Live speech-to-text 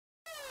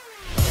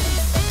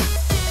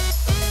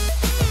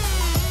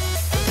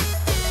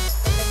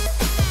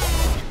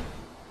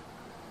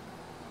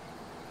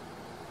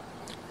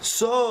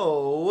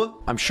So,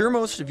 I'm sure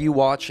most of you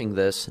watching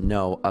this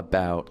know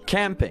about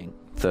camping.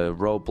 The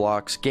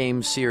Roblox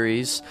game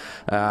series,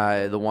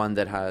 the one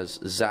that has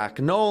Zach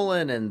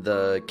Nolan and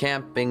the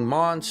camping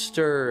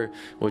monster,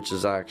 which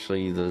is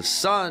actually the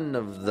son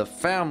of the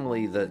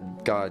family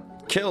that got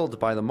killed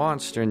by the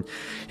monster. And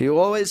you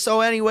always, so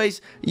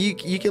anyways, you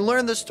can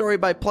learn the story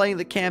by playing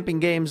the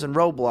camping games in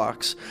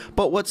Roblox.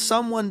 But what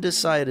someone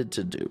decided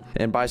to do,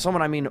 and by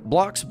someone I mean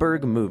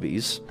Bloxburg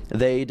Movies,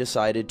 they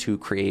decided to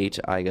create,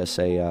 I guess,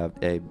 a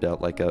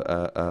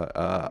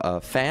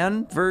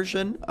fan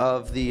version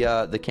of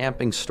the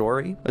camping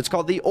story. It's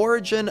called The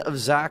Origin of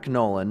Zach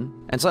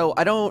Nolan. And so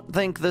I don't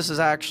think this is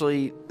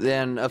actually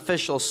an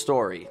official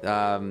story.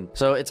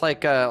 So it's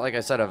like I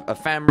said, a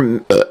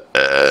fan.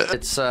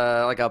 It's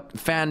like a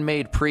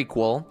fan-made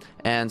prequel,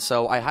 and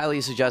so I highly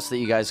suggest that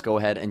you guys go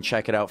ahead and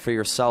check it out for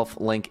yourself.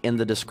 Link in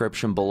the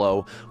description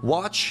below.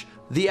 Watch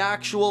the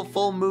actual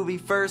full movie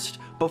first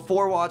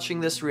before watching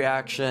this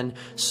reaction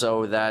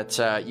so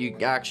that you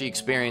actually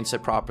experience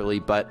it properly.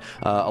 But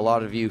a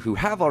lot of you who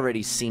have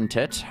already seen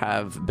it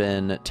have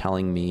been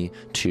telling me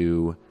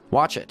to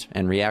watch it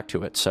and react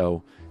to it,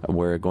 so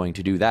we're going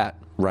to do that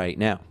right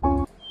now.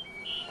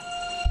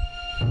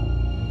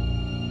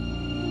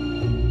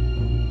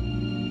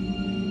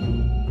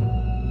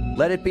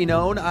 Let it be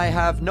known, I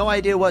have no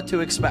idea what to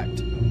expect.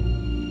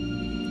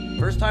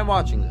 First time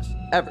watching this,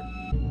 ever.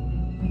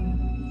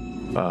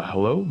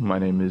 Hello, my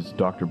name is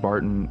Dr.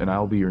 Barton, and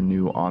I'll be your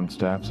new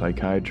on-staff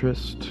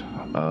psychiatrist.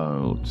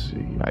 Let's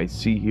see. I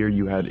see here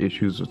you had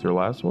issues with your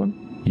last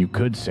one? You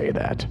could say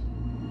that.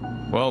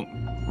 Well,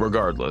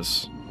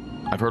 regardless,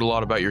 I've heard a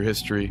lot about your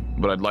history,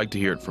 but I'd like to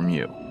hear it from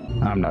you.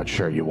 I'm not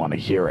sure you want to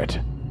hear it.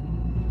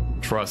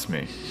 Trust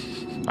me,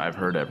 I've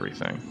heard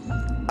everything.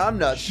 I'm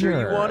not sure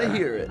you want to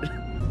hear it.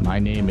 My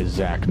name is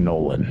Zach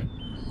Nolan.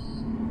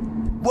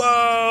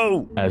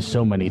 Whoa! As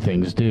so many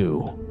things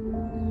do,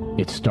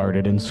 it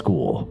started in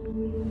school.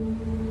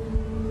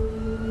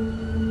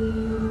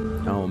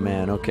 Oh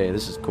man, okay,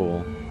 this is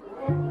cool.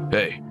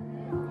 Hey,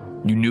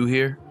 you new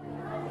here?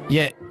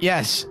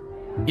 Yes,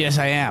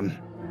 I am.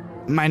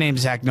 My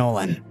name's Zach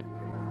Nolan.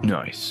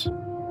 Nice.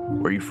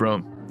 Where are you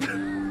from?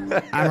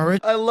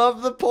 I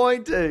love the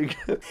pointing.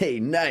 Hey,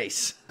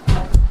 nice.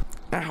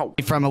 Ow.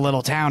 From a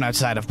little town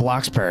outside of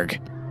Bloxburg.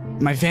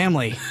 My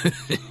family.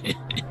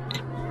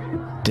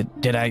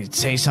 Did I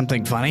say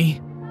something funny?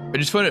 I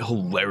just find it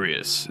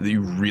hilarious that you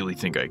really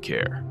think I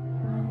care.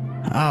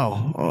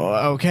 Oh,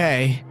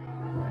 okay.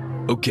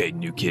 Okay,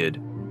 new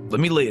kid. Let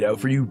me lay it out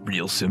for you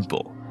real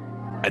simple.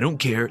 I don't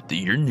care that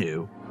you're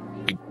new.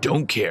 I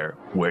don't care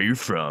where you're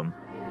from.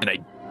 And I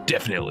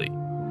definitely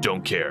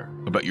don't care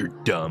about your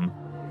dumb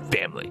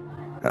family.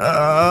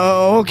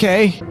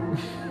 Okay.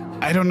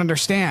 I don't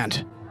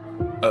understand.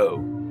 Oh,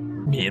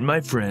 me and my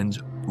friends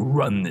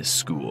run this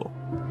school.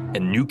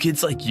 And new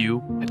kids like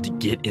you have to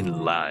get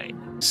in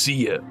line.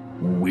 See ya,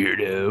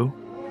 weirdo.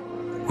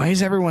 Why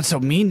is everyone so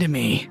mean to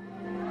me?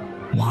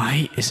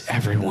 Why is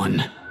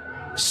everyone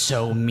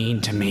so mean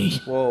to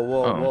me?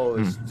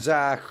 Whoa.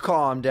 Zach,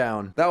 calm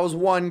down. That was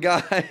one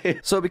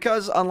guy. So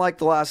because unlike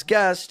the last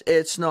guest,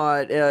 it's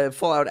not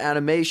full-out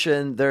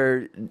animation,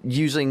 they're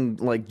using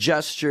like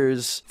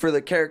gestures for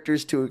the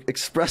characters to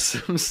express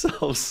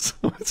themselves.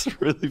 It's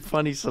really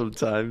funny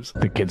sometimes.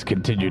 The kids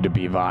continued to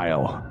be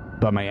vile,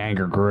 but my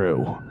anger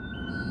grew.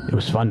 It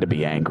was fun to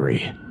be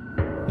angry.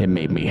 It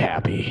made me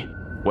happy.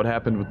 What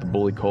happened with the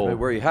bully Cole? Wait,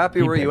 were you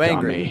happy or were you picked on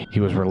angry? me. He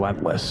was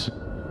relentless.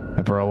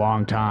 And for a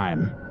long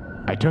time,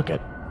 I took it.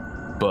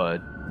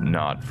 But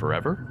not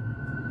forever?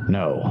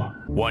 No.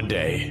 One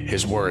day,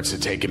 his words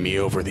had taken me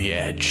over the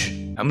edge.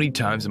 How many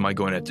times am I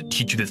going to have to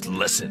teach you this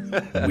lesson,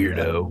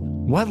 weirdo?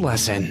 What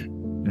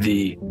lesson?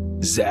 The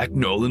Zach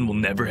Nolan will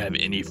never have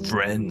any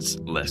friends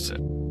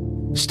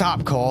lesson.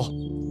 Stop, Cole.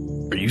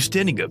 Are you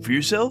standing up for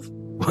yourself?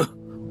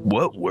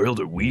 What world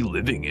are we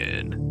living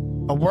in?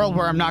 A world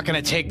where I'm not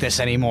gonna take this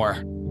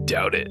anymore.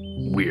 Doubt it,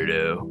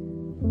 weirdo.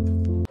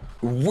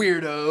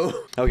 Weirdo.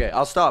 Okay,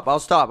 I'll stop.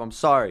 I'm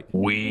sorry.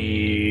 Weirdo.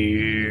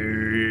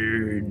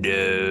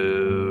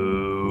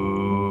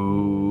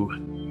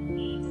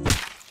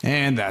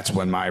 And that's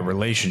when my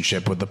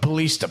relationship with the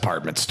police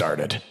department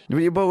started.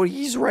 But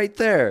he's right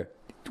there.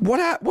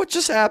 What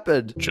just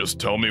happened? Just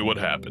tell me what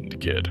happened,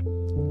 kid.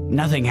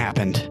 Nothing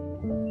happened.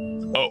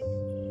 Oh,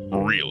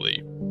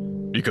 really?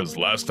 Because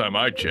last time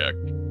I checked,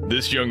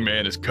 this young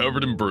man is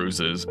covered in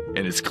bruises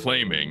and is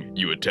claiming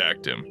you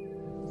attacked him.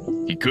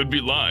 He could be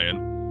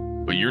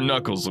lying, but your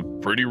knuckles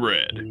look pretty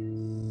red.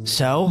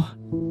 So?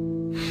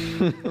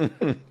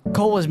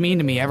 Cole was mean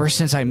to me ever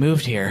since I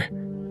moved here.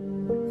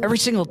 Every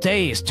single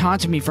day he's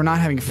taunted me for not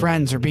having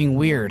friends or being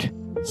weird.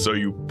 So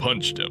you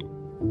punched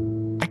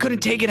him? I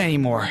couldn't take it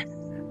anymore.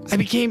 I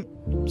became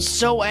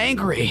so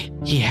angry.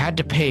 He had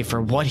to pay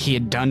for what he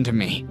had done to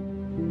me.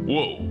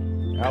 Whoa.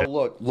 Now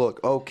look,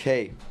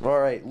 okay.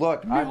 Alright,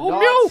 look, I'm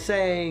not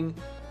saying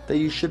that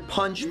you should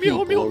punch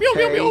Meow, people, meow, meow,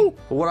 okay? meow, meow.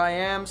 But what I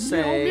am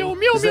saying meow,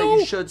 meow, is that meow.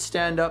 you should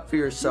stand up for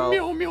yourself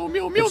Meow, meow,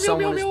 meow, meow, if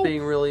someone meow, is meow.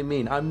 being really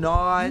mean. I'm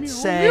not Meow,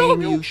 saying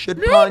meow, you should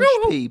meow, punch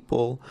meow.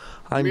 people.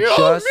 I'm Meow,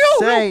 just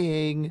meow, meow.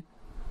 saying you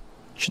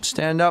should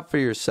stand up for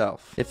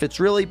yourself. If it's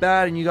really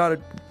bad and you gotta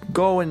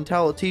go and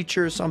tell a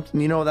teacher or something,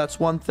 you know, that's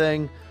one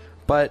thing.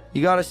 But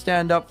you gotta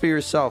stand up for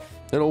yourself.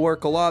 It'll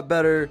work a lot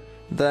better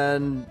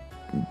than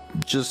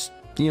just,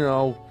 you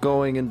know,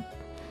 going and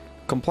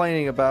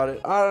complaining about it.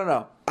 I don't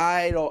know.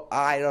 I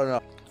don't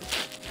know.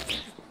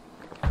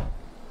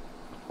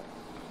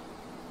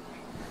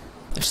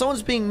 If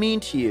someone's being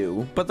mean to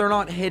you, but they're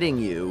not hitting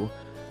you,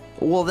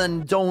 well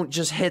then don't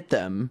just hit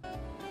them.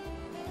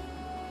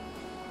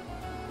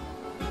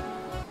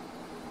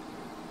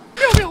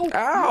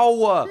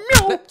 Ow!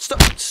 Meow.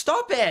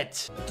 Stop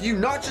it! Do you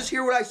not just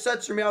hear what I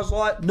said, Sir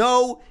Meowslot?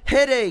 No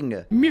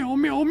hitting! Meow,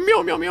 meow,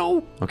 meow, meow,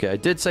 meow. Okay, I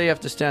did say you have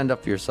to stand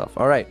up for yourself.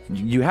 Alright,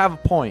 you have a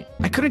point.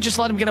 I couldn't just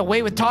let him get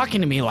away with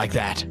talking to me like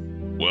that.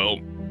 Well,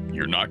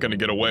 you're not gonna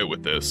get away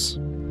with this.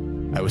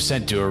 I was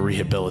sent to a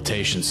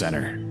rehabilitation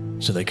center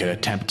so they could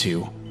attempt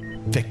to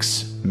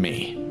fix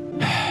me.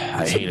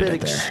 I It's a hated bit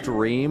it there.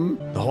 extreme.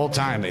 The whole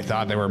time they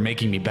thought they were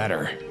making me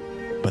better,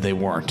 but they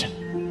weren't.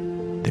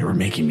 They were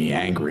making me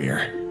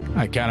angrier.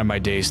 I counted my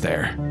days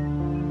there.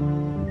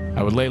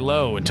 I would lay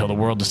low until the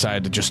world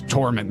decided to just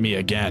torment me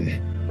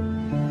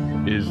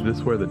again. Is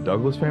this where the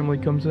Douglas family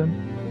comes in?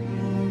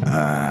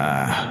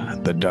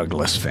 The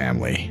Douglas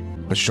family.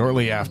 But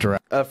shortly after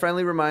A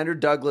friendly reminder,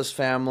 Douglas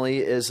family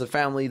is the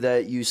family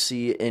that you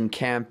see in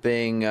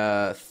Camping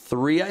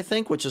 3, I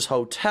think, which is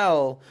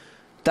Hotel.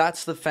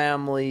 That's the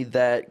family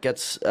that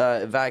gets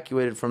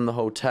evacuated from the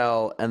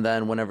hotel, and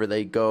then whenever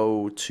they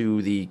go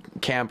to the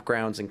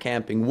campgrounds in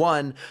Camping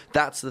 1,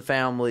 that's the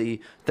family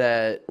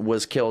that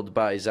was killed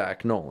by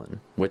Zach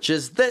Nolan, which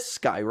is this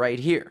guy right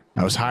here.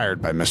 I was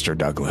hired by Mr.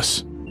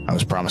 Douglas. I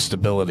was promised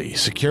stability,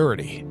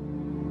 security,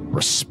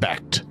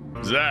 respect.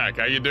 Zach,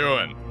 how you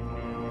doing?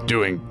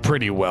 Doing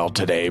pretty well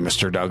today,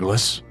 Mr.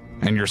 Douglas.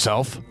 And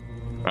yourself?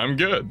 I'm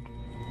good.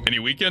 Any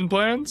weekend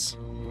plans?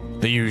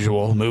 The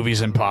usual,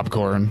 movies and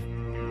popcorn.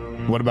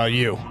 What about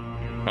you?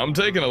 I'm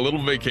taking a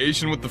little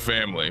vacation with the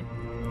family.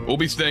 We'll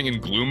be staying in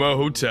Gluma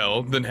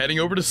Hotel, then heading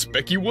over to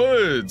Specky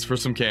Woods for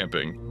some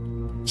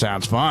camping.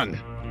 Sounds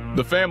fun.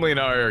 The family and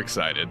I are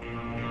excited.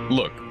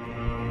 Look,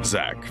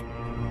 Zach,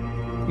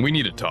 we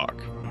need to talk.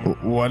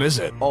 What is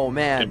it? Oh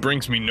man, It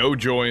brings me no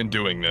joy in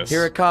doing this,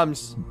 here it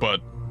comes.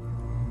 but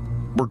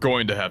we're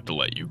going to have to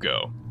let you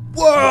go.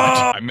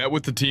 Whoa! I met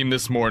with the team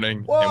this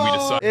morning, and we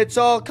decided It's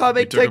all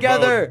coming we took a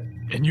together.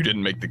 vote, and you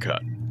didn't make the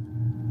cut.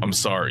 I'm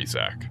sorry,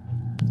 Zach.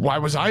 Why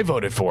was I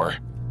voted for?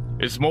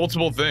 It's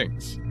multiple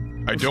things.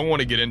 I don't want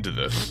to get into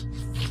this.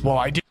 Well,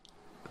 I did.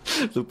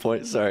 The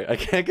point, sorry, I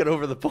can't get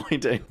over the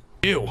pointing.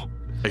 You.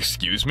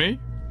 Excuse me?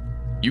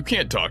 You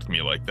can't talk to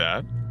me like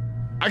that.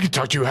 I can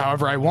talk to you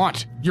however I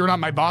want. You're not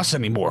my boss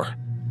anymore.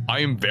 I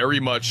am very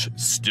much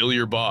still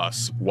your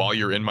boss while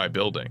you're in my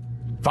building.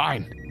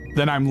 Fine.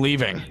 Then I'm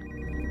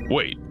leaving.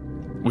 Wait,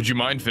 would you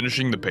mind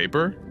finishing the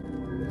paper?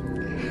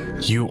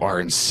 You are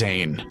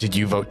insane. Did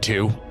you vote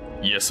too?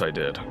 Yes, I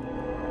did.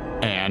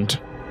 And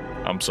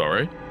I'm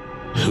sorry?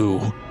 who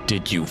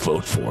did you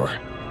vote for?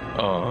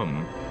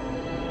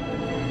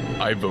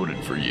 I voted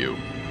for you.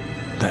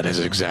 That is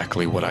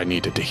exactly what I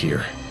needed to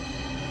hear.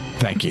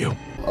 Thank you.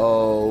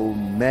 Oh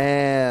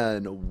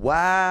man!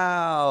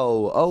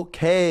 Wow.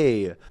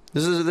 Okay.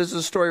 This is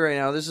a story right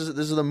now. This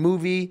is the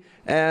movie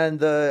and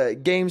the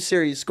game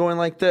series going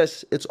like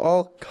this. It's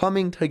all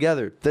coming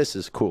together. This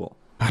is cool.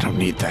 I don't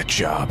need that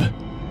job.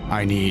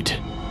 I need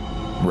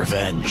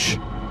revenge.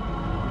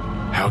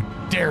 How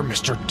dare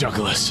Mr.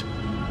 Douglas?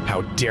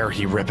 How dare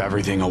he rip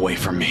everything away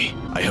from me?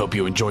 I hope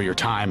you enjoy your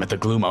time at the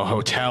Gluma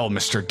Hotel,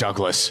 Mr.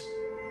 Douglas.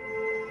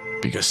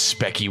 Because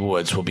Specky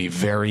Woods will be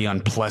very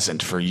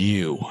unpleasant for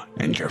you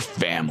and your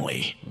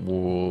family.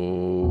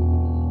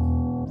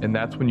 Whoa. And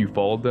that's when you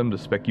followed them to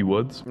Specky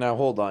Woods? Now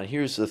hold on.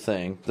 Here's the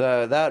thing.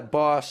 That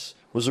boss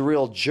was a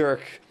real jerk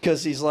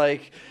because he's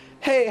like,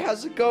 "Hey,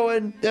 how's it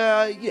going?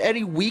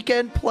 Any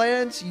weekend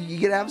plans?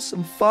 You gonna have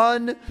some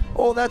fun?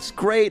 Oh, that's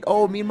great.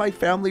 Oh, me and my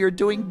family are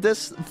doing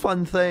this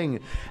fun thing.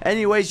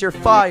 Anyways, you're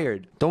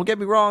fired. Don't get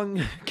me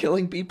wrong.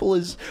 Killing people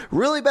is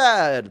really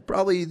bad.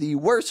 Probably the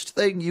worst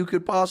thing you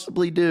could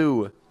possibly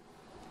do.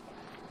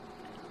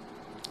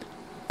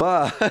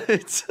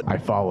 But I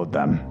followed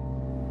them.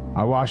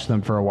 I watched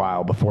them for a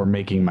while before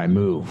making my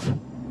move.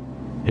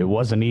 It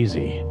wasn't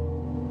easy,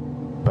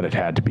 but it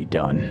had to be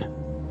done.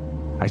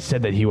 I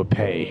said that he would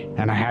pay,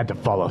 and I had to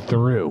follow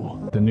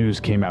through. The news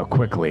came out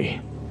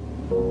quickly.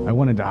 I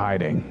went into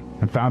hiding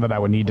and found that I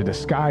would need to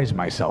disguise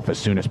myself as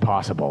soon as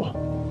possible.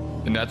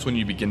 And that's when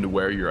you begin to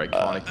wear your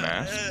iconic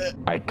mask?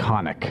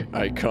 Iconic.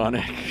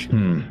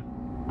 iconic.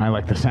 I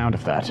like the sound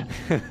of that.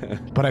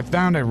 But I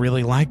found I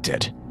really liked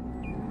it.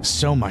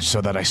 So much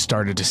so that I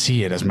started to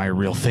see it as my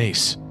real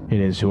face. It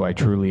is who I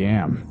truly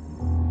am.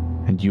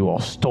 And you all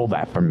stole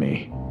that from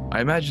me. I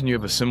imagine you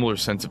have a similar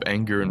sense of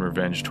anger and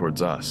revenge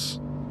towards us.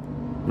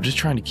 We're just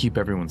trying to keep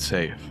everyone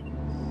safe.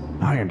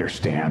 I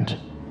understand.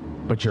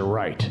 But you're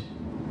right.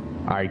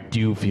 I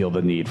do feel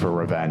the need for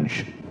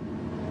revenge.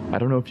 I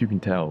don't know if you can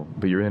tell,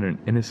 but you're in an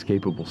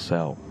inescapable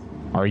cell.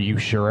 Are you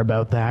sure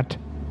about that?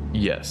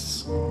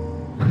 Yes.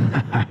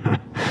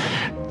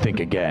 Think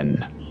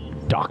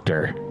again,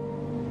 Doctor.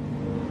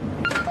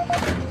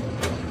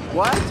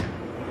 What?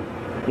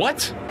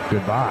 What?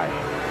 Goodbye,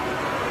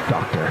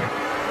 Doctor.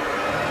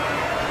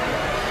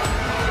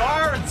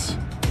 Guards!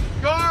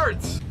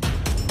 Guards!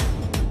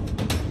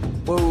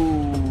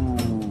 Whoa.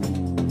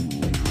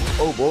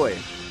 Oh boy.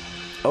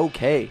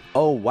 Okay.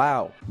 Oh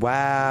wow.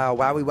 Wow.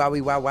 Wowie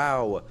wowie wow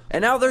wow.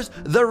 And now there's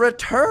the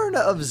return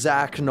of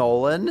Zach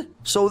Nolan.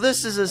 So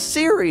this is a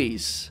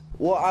series.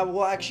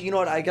 Well, actually, you know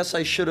what? I guess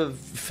I should have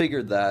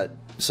figured that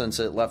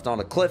since it left on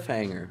a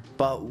cliffhanger.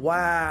 But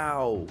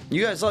wow.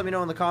 You guys let me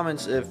know in the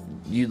comments if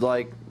you'd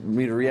like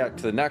me to react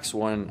to the next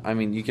one. I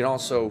mean, you can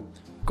also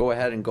go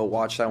ahead and go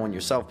watch that one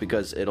yourself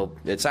because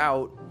it's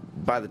out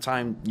by the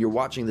time you're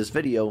watching this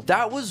video.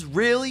 That was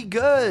really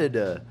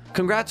good.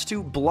 Congrats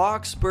to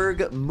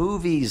Bloxburg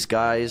Movies,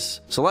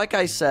 guys. So like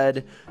I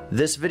said,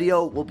 this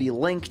video will be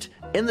linked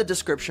in the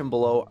description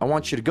below. I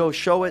want you to go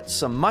show it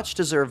some much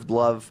deserved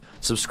love.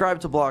 Subscribe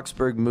to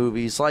Bloxburg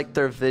Movies, like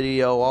their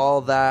video,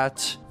 all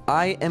that.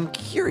 I am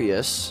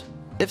curious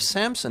if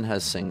Samson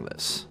has seen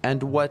this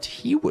and what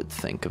he would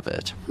think of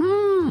it.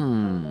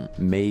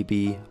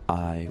 Maybe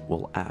I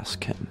will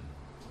ask him.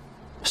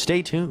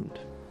 Stay tuned.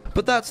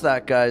 But that's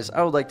that, guys.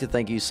 I would like to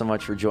thank you so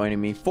much for joining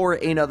me for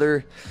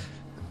another,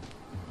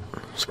 I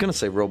was gonna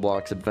say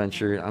Roblox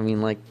adventure. I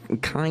mean, like,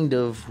 kind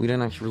of. We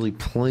didn't actually really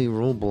play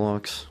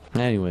Roblox.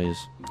 Anyways,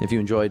 if you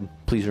enjoyed,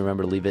 please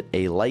remember to leave it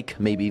a like,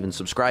 maybe even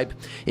subscribe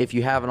if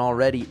you haven't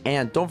already.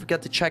 And don't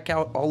forget to check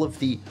out all of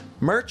the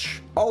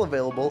merch, all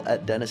available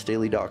at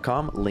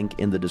DenisDaily.com. Link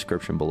in the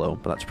description below.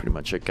 But that's pretty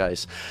much it,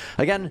 guys.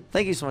 Again,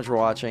 thank you so much for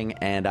watching,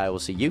 and I will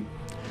see you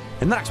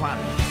in the next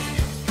one.